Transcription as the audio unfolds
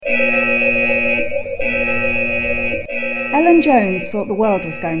Ellen Jones thought the world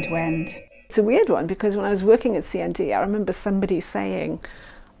was going to end. It's a weird one because when I was working at CND, I remember somebody saying,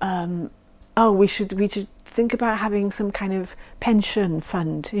 we should think about having some kind of pension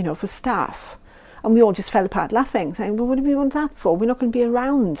fund, for staff. And we all just fell apart laughing, saying, well, what do we want that for? We're not going to be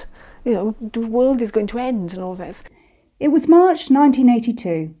around. The world is going to end and all this. It was March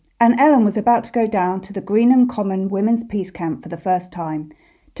 1982, and Ellen was about to go down to the Greenham Common Women's Peace Camp for the first time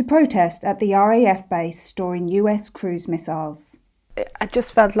to protest at the RAF base storing US cruise missiles. I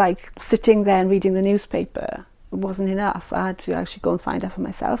just felt like sitting there and reading the newspaper wasn't enough. I had to actually go and find out for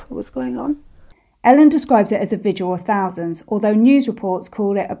myself what was going on. Ellen describes it as a vigil of thousands, although news reports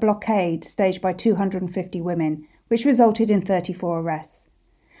call it a blockade staged by 250 women, which resulted in 34 arrests.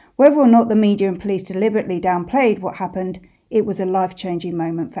 Whether or not the media and police deliberately downplayed what happened, it was a life-changing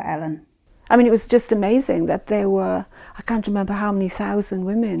moment for Ellen. I mean, it was just amazing that there were, I can't remember how many thousand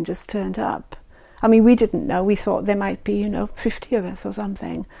women just turned up. I mean, we didn't know. We thought there might be, 50 of us or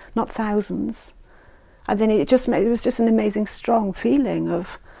something, not thousands. And then it was just an amazing, strong feeling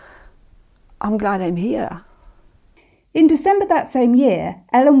of, I'm glad I'm here. In December that same year,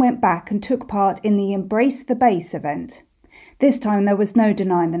 Ellen went back and took part in the Embrace the Base event. This time there was no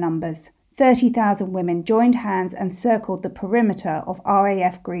denying the numbers. 30,000 women joined hands and circled the perimeter of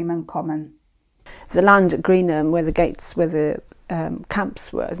RAF Greenham Common. The land at Greenham, where the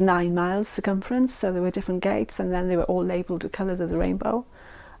camps were, is 9 miles circumference, so there were different gates, and then they were all labelled with colours of the rainbow.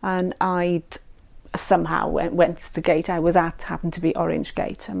 And I somehow went to the gate I was at, happened to be Orange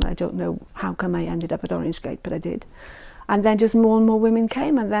Gate, and I don't know how come I ended up at Orange Gate, but I did. And then just more and more women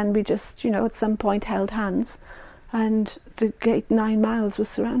came, and then we just, at some point held hands, and the gate 9 miles was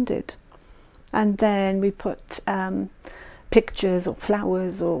surrounded. And then we put pictures or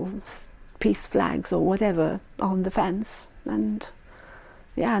flowers or peace flags or whatever on the fence, and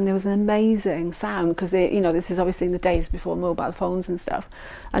there was an amazing sound because this is obviously in the days before mobile phones and stuff,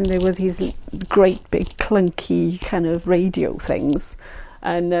 and there were these great big clunky kind of radio things,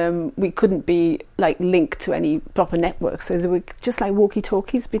 and we couldn't be linked to any proper network, so there were just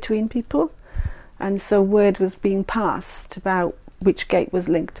walkie-talkies between people, and so word was being passed about which gate was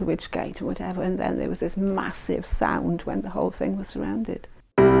linked to which gate or whatever, and then there was this massive sound when the whole thing was surrounded.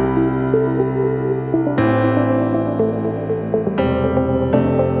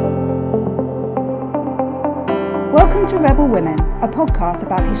 Welcome to Rebel Women, a podcast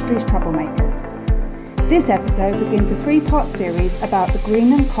about history's troublemakers. This episode begins a 3-part series about the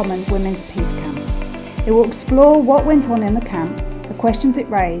Greenham Common Women's Peace Camp. It will explore what went on in the camp, the questions it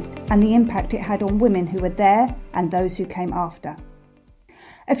raised, and the impact it had on women who were there and those who came after.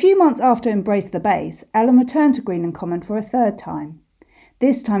 A few months after Embrace the Base, Ellen returned to Greenham Common for a third time.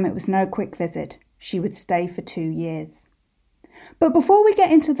 This time it was no quick visit. She would stay for 2 years. But before we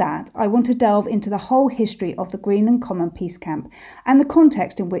get into that, I want to delve into the whole history of the Greenham Common Peace Camp and the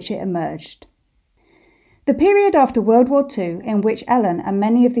context in which it emerged. The period after World War II, in which Ellen and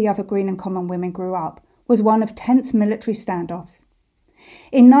many of the other Greenham Common women grew up, was one of tense military standoffs.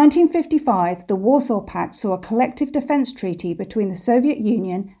 In 1955, the Warsaw Pact saw a collective defence treaty between the Soviet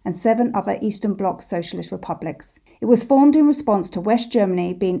Union and 7 other Eastern Bloc socialist republics. It was formed in response to West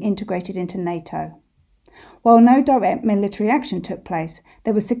Germany being integrated into NATO. While no direct military action took place,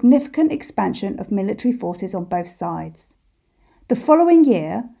 there was significant expansion of military forces on both sides. The following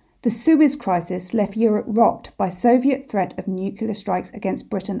year, the Suez Crisis left Europe rocked by Soviet threat of nuclear strikes against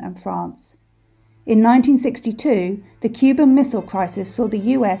Britain and France. In 1962, the Cuban Missile Crisis saw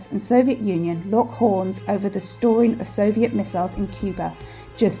the US and Soviet Union lock horns over the storing of Soviet missiles in Cuba,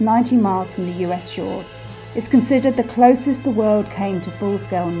 just 90 miles from the US shores. It's considered the closest the world came to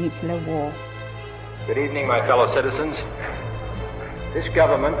full-scale nuclear war. Good evening, my fellow citizens. This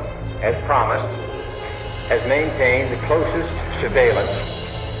government, as promised, has maintained the closest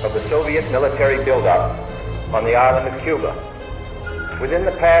surveillance of the Soviet military buildup on the island of Cuba. Within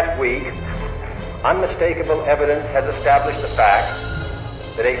the past week, unmistakable evidence has established the fact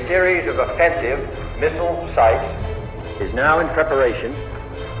that a series of offensive missile sites is now in preparation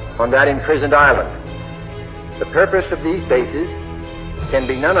on that imprisoned island. The purpose of these bases can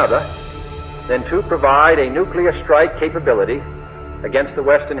be none other than to provide a nuclear strike capability against the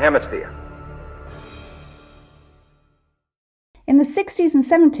Western Hemisphere. In the 60s and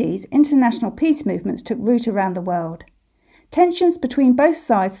 70s, international peace movements took root around the world. Tensions between both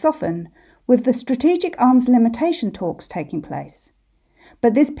sides softened, with the strategic arms limitation talks taking place.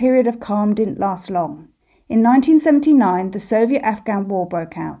 But this period of calm didn't last long. In 1979, the Soviet-Afghan War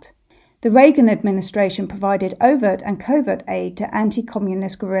broke out. The Reagan administration provided overt and covert aid to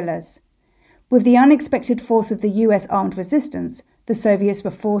anti-communist guerrillas. With the unexpected force of the US armed resistance, the Soviets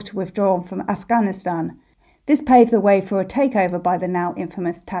were forced to withdraw from Afghanistan. This paved the way for a takeover by the now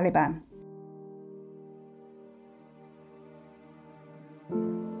infamous Taliban.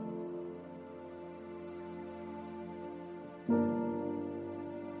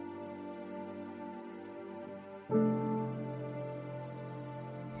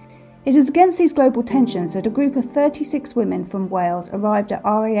 It is against these global tensions that a group of 36 women from Wales arrived at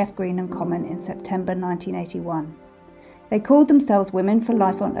RAF Greenham Common in September 1981. They called themselves Women for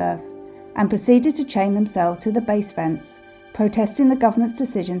Life on Earth and proceeded to chain themselves to the base fence, protesting the government's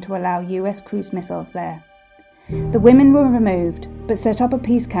decision to allow US cruise missiles there. The women were removed, but set up a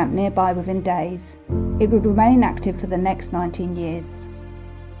peace camp nearby within days. It would remain active for the next 19 years.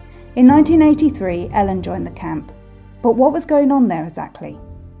 In 1983, Ellen joined the camp. But what was going on there exactly?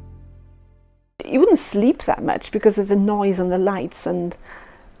 You wouldn't sleep that much because of the noise and the lights and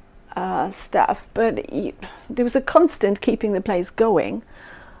stuff, but there was a constant keeping the place going,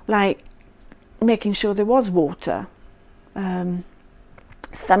 like making sure there was water. There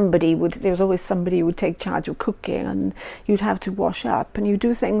was always somebody who would take charge of cooking, and you'd have to wash up, and you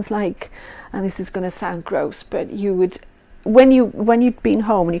do things like, and this is going to sound gross, but you would, when you'd been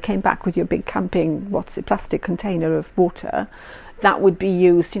home and you came back with your big camping, plastic container of water, that would be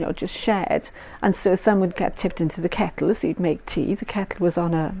used, just shared. And so some would get tipped into the kettle, so you'd make tea. The kettle was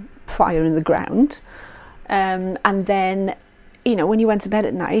on a fire in the ground. And then, when you went to bed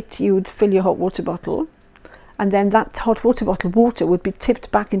at night, you would fill your hot water bottle. And then that hot water bottle water would be tipped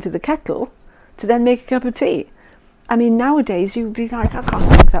back into the kettle to then make a cup of tea. I mean, nowadays you'd be like, I can't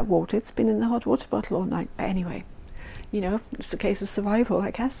drink that water. It's been in the hot water bottle all night. But anyway, it's a case of survival, I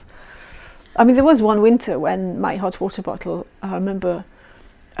guess. I mean, there was one winter when my hot water bottle, I remember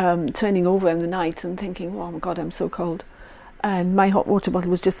turning over in the night and thinking, oh my God, I'm so cold. And my hot water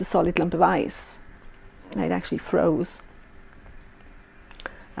bottle was just a solid lump of ice. And it actually froze.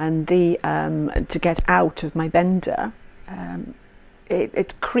 And to get out of my bender,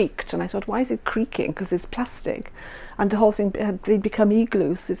 it creaked. And I thought, why is it creaking? Because it's plastic. And the whole thing, they'd become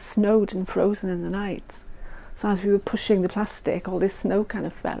igloos. It snowed and frozen in the night. So as we were pushing the plastic, all this snow kind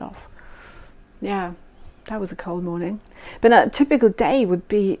of fell off. Yeah, that was a cold morning. But a typical day would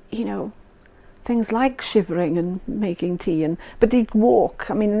be, things like shivering and making tea. But you'd walk.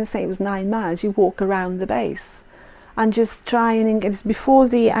 I mean, let's say it was 9 miles. You walk around the base and just try and engage. Before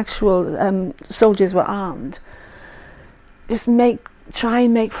the actual soldiers were armed, just try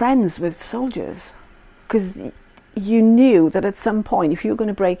and make friends with soldiers. Because you knew that at some point, if you were going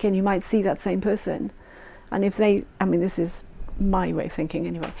to break in, you might see that same person. And if this is my way of thinking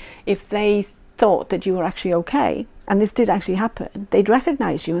anyway, if they thought that you were actually okay, and this did actually happen, they'd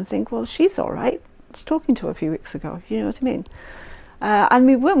recognise you and think, well, she's all right. I was talking to her a few weeks ago, you know what I mean? And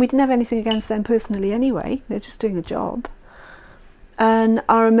we didn't have anything against them personally anyway. They're just doing a job. And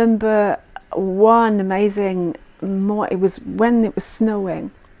I remember one amazing it was when it was snowing,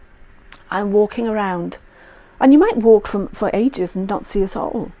 and walking around, and you might walk for ages and not see a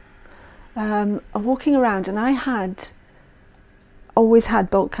soul. Walking around, and I had always had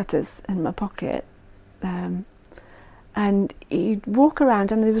bolt cutters in my pocket, and you'd walk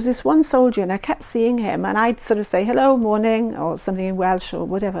around, and there was this one soldier, and I kept seeing him, and I'd sort of say hello, morning, or something in Welsh or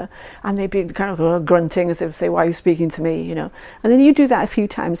whatever, and they'd be kind of grunting as if to say, why are you speaking to me, and then you do that a few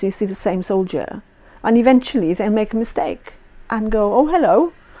times, you see the same soldier, and eventually they'll make a mistake and go, oh,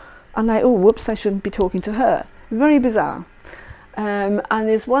 hello, and like, oh, whoops, I shouldn't be talking to her. Very bizarre. And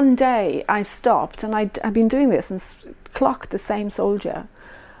there's one day I stopped, and I'd been doing this and clocked the same soldier,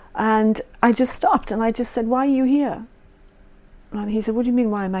 and I just stopped and I just said, why are you here? And he said, what do you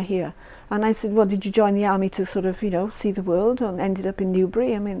mean, why am I here? And I said, well, did you join the army to sort of, see the world, and ended up in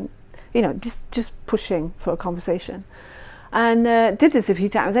Newbury? I mean, just pushing for a conversation. And did this a few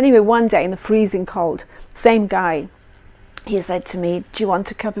times. Anyway, one day in the freezing cold, same guy, he said to me, do you want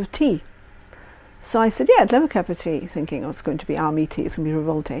a cup of tea? So I said, yeah, I'd love a cup of tea, thinking, it's going to be army tea, it's going to be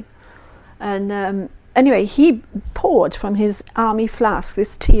revolting. And anyway, he poured from his army flask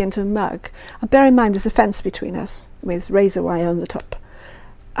this tea into a mug. And bear in mind, there's a fence between us with razor wire on the top.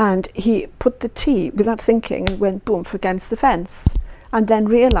 And he put the tea, without thinking, and went boom against the fence. And then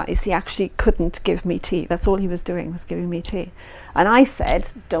realised he actually couldn't give me tea. That's all he was doing, was giving me tea. And I said,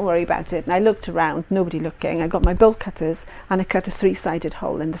 don't worry about it. And I looked around, nobody looking. I got my bolt cutters, and I cut a 3-sided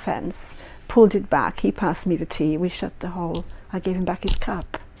hole in the fence. Pulled it back, he passed me the tea, we shut the hole, I gave him back his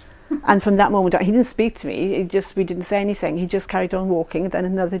cup. And from that moment on, he didn't speak to me, we didn't say anything, he just carried on walking, and then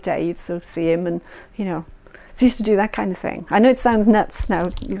another day you'd sort of see him, and so he used to do that kind of thing. I know it sounds nuts now,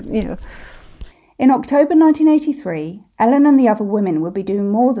 In October 1983, Ellen and the other women would be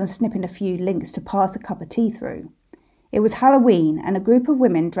doing more than snipping a few links to pass a cup of tea through. It was Halloween, and a group of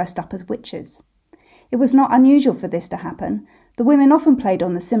women dressed up as witches. It was not unusual for this to happen. The women often played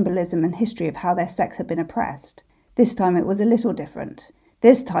on the symbolism and history of how their sex had been oppressed. This time it was a little different.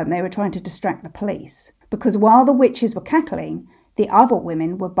 This time they were trying to distract the police, because while the witches were cackling, the other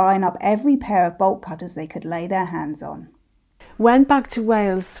women were buying up every pair of bolt cutters they could lay their hands on. Went back to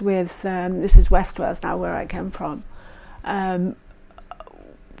Wales with, this is West Wales now where I came from,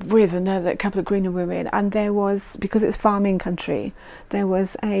 with another couple of Greenham women, and there was, because it's farming country, there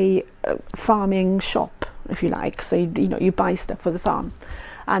was a farming shop, if you like, so you buy stuff for the farm.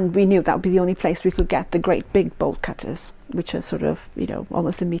 And we knew that would be the only place we could get the great big bolt cutters, which are sort of,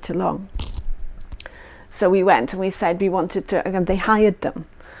 almost a metre long. So we went and we said we wanted to, and they hired them.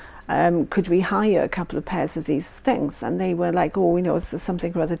 Could we hire a couple of pairs of these things? And they were like, it's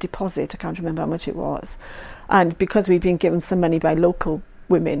something or other deposit. I can't remember how much it was. And because we'd been given some money by local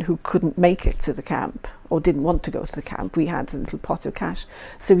women who couldn't make it to the camp or didn't want to go to the camp, we had a little pot of cash.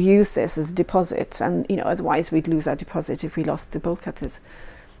 So we used this as a deposit, and, otherwise we'd lose our deposit if we lost the bolt cutters.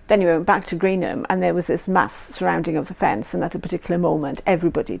 Then we went back to Greenham, and there was this mass surrounding of the fence, and at a particular moment,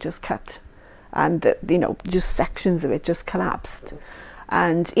 everybody just cut. And, just sections of it just collapsed.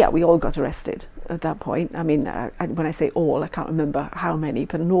 And, we all got arrested at that point. I mean, when I say all, I can't remember how many,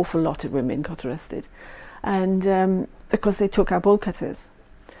 but an awful lot of women got arrested. And, of course, they took our bolt cutters.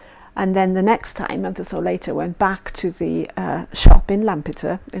 And then the next time, a month or so later, went back to the shop in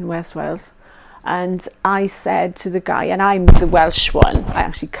Lampeter in West Wales. And I said to the guy, and I'm the Welsh one, I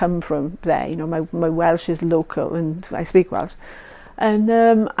actually come from there, my Welsh is local and I speak Welsh. And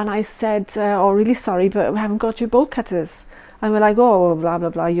I said, really sorry, but we haven't got your bolt cutters. And we're like, blah, blah,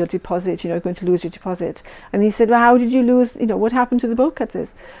 blah, your deposit, you're going to lose your deposit. And he said, well, how did you lose, what happened to the bolt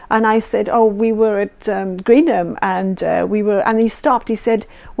cutters? And I said, we were at Greenham, and and he stopped. He said,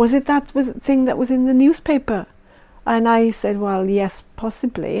 was it that thing that was in the newspaper? And I said, well, yes,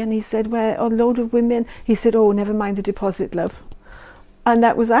 possibly. And he said, well, a load of women. He said, never mind the deposit, love. And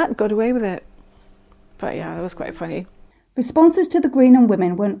that was that, got away with it. But yeah, it was quite funny. Responses to the Greenham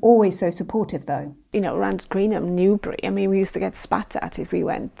women weren't always so supportive, though. Around Greenham, Newbury, we used to get spat at if we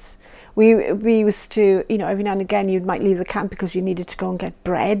went. We used to, every now and again you might leave the camp because you needed to go and get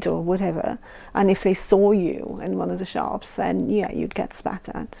bread or whatever. And if they saw you in one of the shops, then, you'd get spat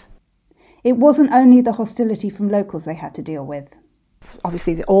at. It wasn't only the hostility from locals they had to deal with.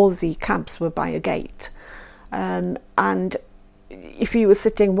 Obviously, all the camps were by a gate. And if you were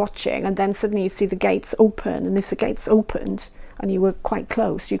sitting watching and then suddenly you'd see the gates open, and if the gates opened and you were quite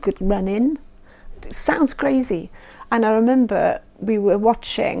close, you could run in. It sounds crazy. And I remember we were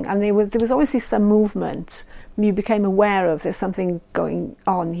watching, and there was obviously some movement. You became aware of there's something going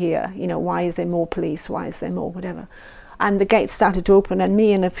on here. Why is there more police? Why is there more whatever? And the gate started to open, and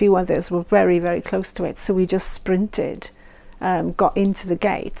me and a few others were very, very close to it. So we just sprinted, got into the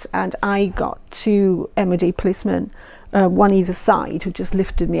gate, and I got two MOD policemen, one either side, who just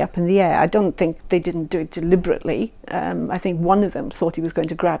lifted me up in the air. I don't think they didn't do it deliberately. I think one of them thought he was going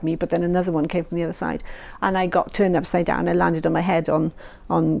to grab me, but then another one came from the other side, and I got turned upside down. I landed on my head on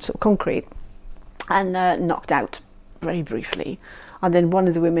sort of concrete and knocked out very briefly. And then one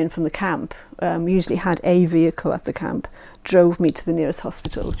of the women from the camp, usually had a vehicle at the camp, drove me to the nearest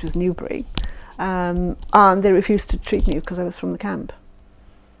hospital, which was Newbury. And they refused to treat me because I was from the camp.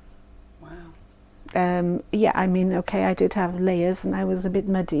 Wow. I did have layers and I was a bit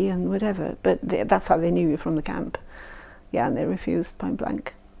muddy and whatever, but that's how they knew you from the camp. Yeah, and they refused point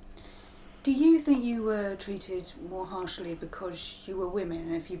blank. Do you think you were treated more harshly because you were women,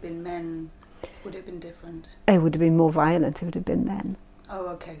 and if you'd been men, would it have been different? It would have been more violent if it would have been men. Oh,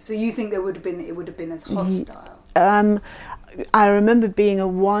 okay. So you think it would have been as hostile? I remember being at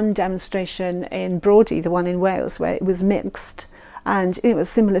one demonstration in Brodie, the one in Wales, where it was mixed, and it was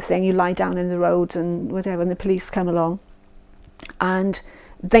a similar thing. You lie down in the road and whatever, and the police come along, and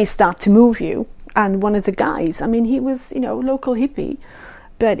they start to move you. And one of the guys, he was, local hippie,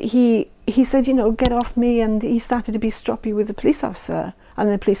 but he said, get off me, and he started to be stroppy with the police officer. And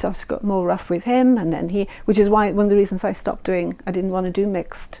the police officer got more rough with him, and then which is why one of the reasons I didn't want to do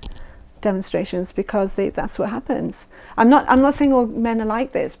mixed demonstrations, because that's what happens. I'm not saying all men are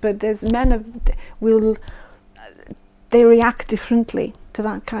like this, but there's men they react differently to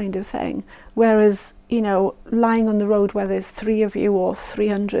that kind of thing. Whereas, lying on the road where there's 3 of you or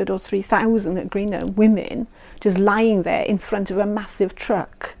 300 or 3,000 at Greenham, women just lying there in front of a massive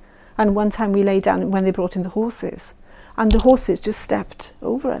truck. And one time we lay down when they brought in the horses, and the horses just stepped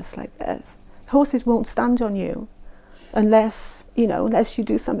over us like this. Horses won't stand on you unless you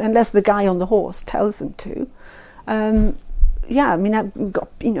do something, unless the guy on the horse tells them to.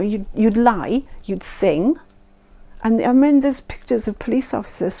 You'd lie, you'd sing. And there's pictures of police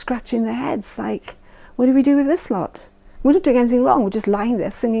officers scratching their heads like, what do we do with this lot? We're not doing anything wrong. We're just lying there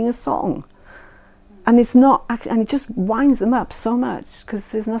singing a song. And it's not, and it just winds them up so much because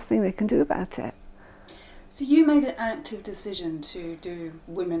there's nothing they can do about it. So you made an active decision to do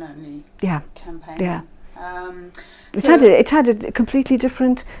women only campaign. Yeah. It had a completely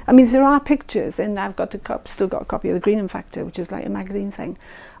different. I mean, there are pictures, and I've got still got a copy of the Greenham Factor, which is like a magazine thing,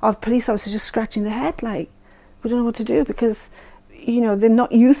 of police officers just scratching their head, like we don't know what to do because, you know,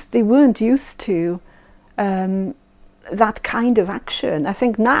 they weren't used to that kind of action. I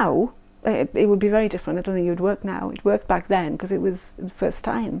think now it would be very different. I don't think it would work now. It worked back then because it was the first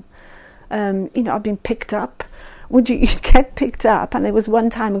time. You know, I've been picked up. You'd get picked up, and there was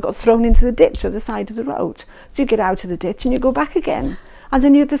one time I got thrown into the ditch at the side of the road. So you get out of the ditch and you go back again. And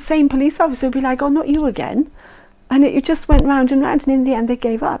then the same police officer would be like, oh, not you again. And it just went round and round, and in the end they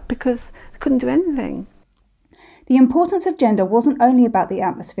gave up because they couldn't do anything. The importance of gender wasn't only about the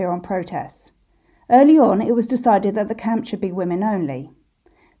atmosphere on protests. Early on, it was decided that the camp should be women only.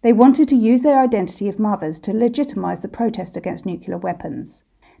 They wanted to use their identity of mothers to legitimise the protest against nuclear weapons.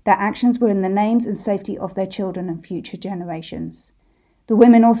 Their actions were in the names and safety of their children and future generations. The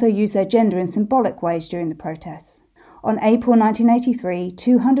women also used their gender in symbolic ways during the protests. On April 1983,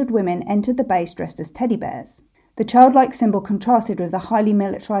 200 women entered the base dressed as teddy bears. The childlike symbol contrasted with the highly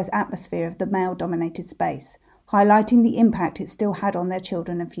militarised atmosphere of the male-dominated space, highlighting the impact it still had on their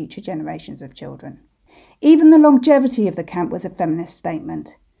children and future generations of children. Even the longevity of the camp was a feminist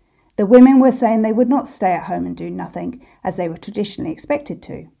statement. The women were saying they would not stay at home and do nothing, as they were traditionally expected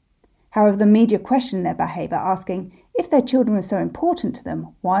to. However, the media questioned their behaviour, asking, if their children were so important to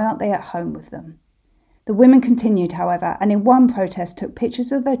them, why aren't they at home with them? The women continued, however, and in one protest took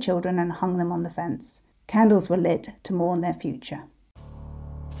pictures of their children and hung them on the fence. Candles were lit to mourn their future.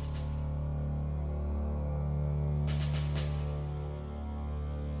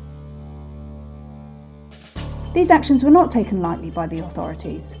 These actions were not taken lightly by the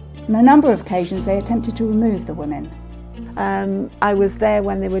authorities. On a number of occasions they attempted to remove the women. I was there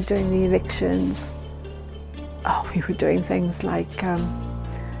when they were doing the evictions. We were doing things like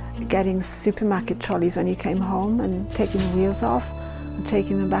getting supermarket trolleys when you came home and taking the wheels off and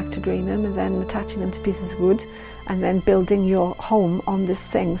taking them back to Greenham and then attaching them to pieces of wood and then building your home on this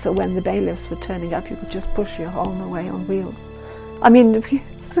thing so when the bailiffs were turning up you could just push your home away on wheels. I mean,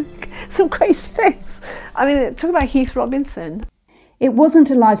 some crazy things. I mean, talk about Heath Robinson. It wasn't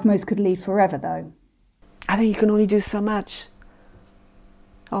a life most could lead forever, though. I think you can only do so much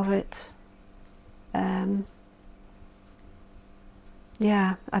of it.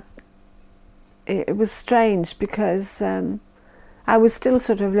 It was strange because I was still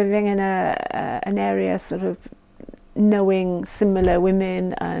sort of living in an area sort of knowing similar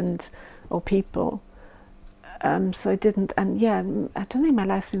women or people. So I didn't, and I don't think my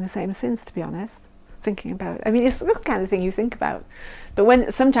life's been the same since, to be honest. Thinking about it. I mean, it's the kind of thing you think about.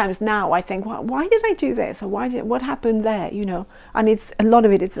 But sometimes now I think, well, why did I do this? Or what happened there? You know, and it's a lot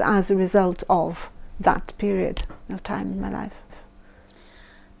of it. It's as a result of that period of time in my life.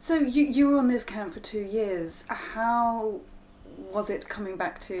 So you were on this camp for 2 years. How was it coming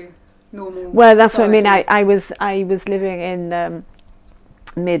back to normal? Well, that's what I mean. I was living in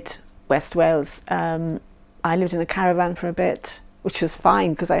mid West Wales. I lived in a caravan for a bit, which was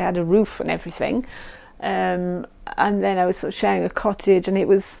fine because I had a roof and everything. And then I was sort of sharing a cottage, and it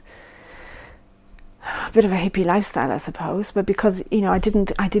was a bit of a hippie lifestyle, I suppose. But because, you know,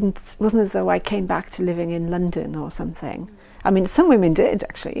 it wasn't as though I came back to living in London or something. I mean, some women did,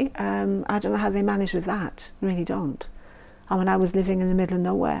 actually. I don't know how they managed with that. I really don't. I mean, I was living in the middle of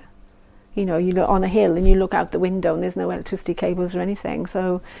nowhere. You know, you look on a hill and you look out the window and there's no electricity cables or anything.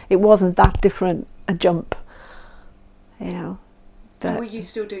 So it wasn't that different a jump, you know. And were you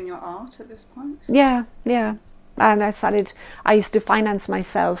still doing your art at this point? Yeah. And I used to finance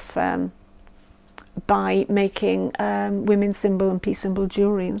myself by making women's symbol and peace symbol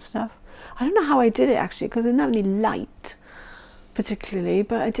jewellery and stuff. I don't know how I did it, actually, because I didn't have any light, particularly,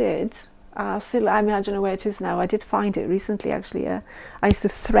 but I did. I don't know where it is now. I did find it recently, actually. I used to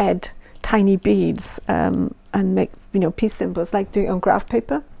thread tiny beads and make, you know, peace symbols, like doing it on graph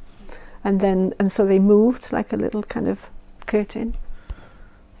paper. And so they moved like a little kind of curtain.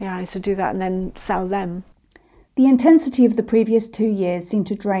 Yeah, I used to do that and then sell them. The intensity of the previous 2 years seemed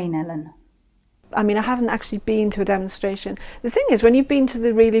to drain Ellen. I mean, I haven't actually been to a demonstration. The thing is, when you've been to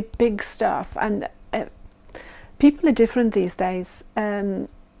the really big stuff, and people are different these days. There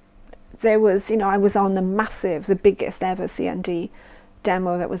was, you know, I was on the biggest ever CND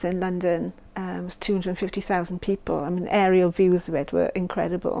demo that was in London. It was 250,000 people. I mean, aerial views of it were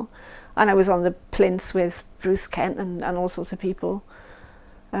incredible. And I was on the plinths with Bruce Kent and all sorts of people.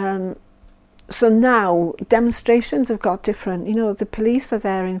 So So now demonstrations have got different, the police are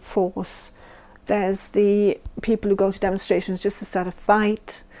there in force. There's the people who go to demonstrations just to start a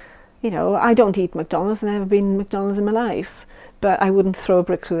fight. I don't eat McDonald's, I've never been in McDonald's in my life, but I wouldn't throw a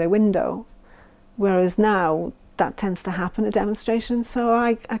brick through their window. Whereas now that tends to happen at demonstrations, so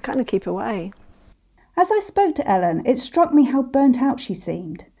I kind of keep away. As I spoke to Ellen, it struck me how burnt out she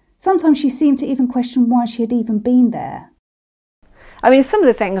seemed. Sometimes she seemed to even question why she had even been there. I mean, some of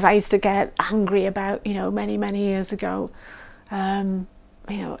the things I used to get angry about, many, many years ago,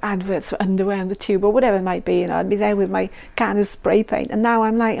 adverts for underwear on the tube or whatever it might be, I'd be there with my can of spray paint, and now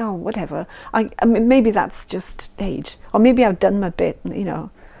I'm like, oh, whatever. I mean, maybe that's just age, or maybe I've done my bit,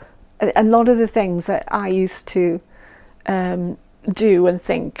 A lot of the things that I used to do and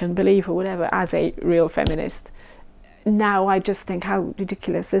think and believe or whatever as a real feminist, now I just think how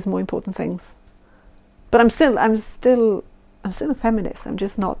ridiculous. There's more important things. But I'm still a feminist. I'm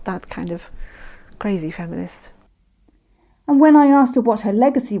just not that kind of crazy feminist. And when I asked her what her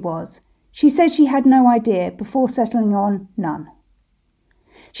legacy was, she said she had no idea before settling on none.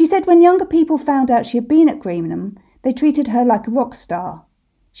 She said when younger people found out she had been at Greenham, they treated her like a rock star.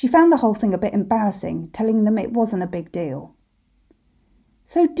 She found the whole thing a bit embarrassing, telling them it wasn't a big deal.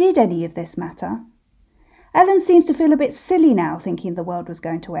 So did any of this matter? Ellen seems to feel a bit silly now, thinking the world was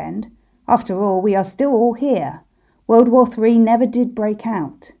going to end. After all, we are still all here. World War III never did break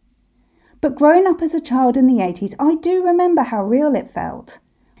out. But growing up as a child in the 80s, I do remember how real it felt.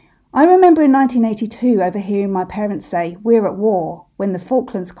 I remember in 1982 overhearing my parents say, "We're at war," when the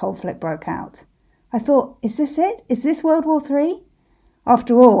Falklands conflict broke out. I thought, is this it? Is this World War III?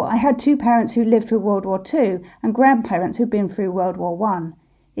 After all, I had two parents who lived through World War II and grandparents who'd been through World War I.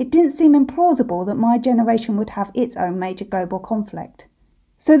 It didn't seem implausible that my generation would have its own major global conflict.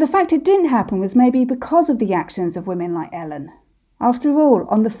 So the fact it didn't happen was maybe because of the actions of women like Ellen. After all,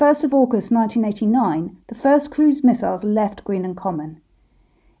 on the 1st of August 1989, the first cruise missiles left Greenham Common.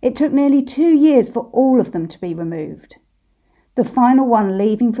 It took nearly 2 years for all of them to be removed. The final one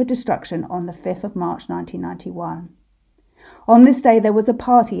leaving for destruction on the 5th of March 1991. On this day there was a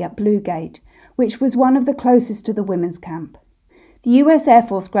party at Blue Gate, which was one of the closest to the women's camp. The US Air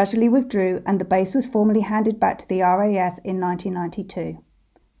Force gradually withdrew and the base was formally handed back to the RAF in 1992.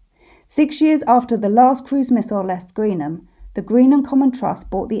 6 years after the last cruise missile left Greenham, the Greenham Common Trust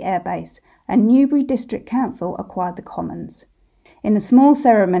bought the airbase and Newbury District Council acquired the Commons. In a small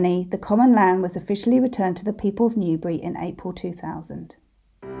ceremony, the common land was officially returned to the people of Newbury in April 2000.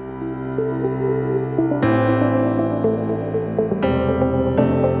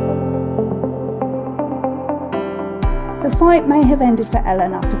 The fight may have ended for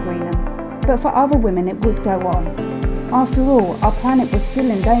Ellen after Greenham, but for other women it would go on. After all, our planet was still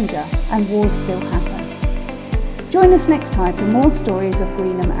in danger and wars still happen. Join us next time for more stories of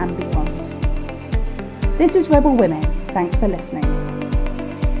Greenham and beyond. This is Rebel Women. Thanks for listening.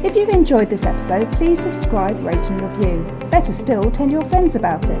 If you've enjoyed this episode, please subscribe, rate and review. Better still, tell your friends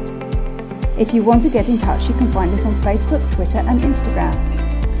about it. If you want to get in touch, you can find us on Facebook, Twitter and Instagram.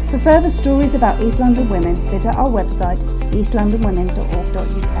 For further stories about East London women, visit our website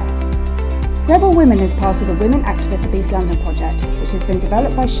eastlondonwomen.org.uk. Rebel Women is part of the Women Activists of East London project, which has been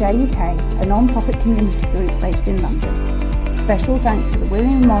developed by Share UK, a non-profit community group based in London. Special thanks to the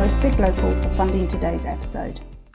William Morris Big Local for funding today's episode.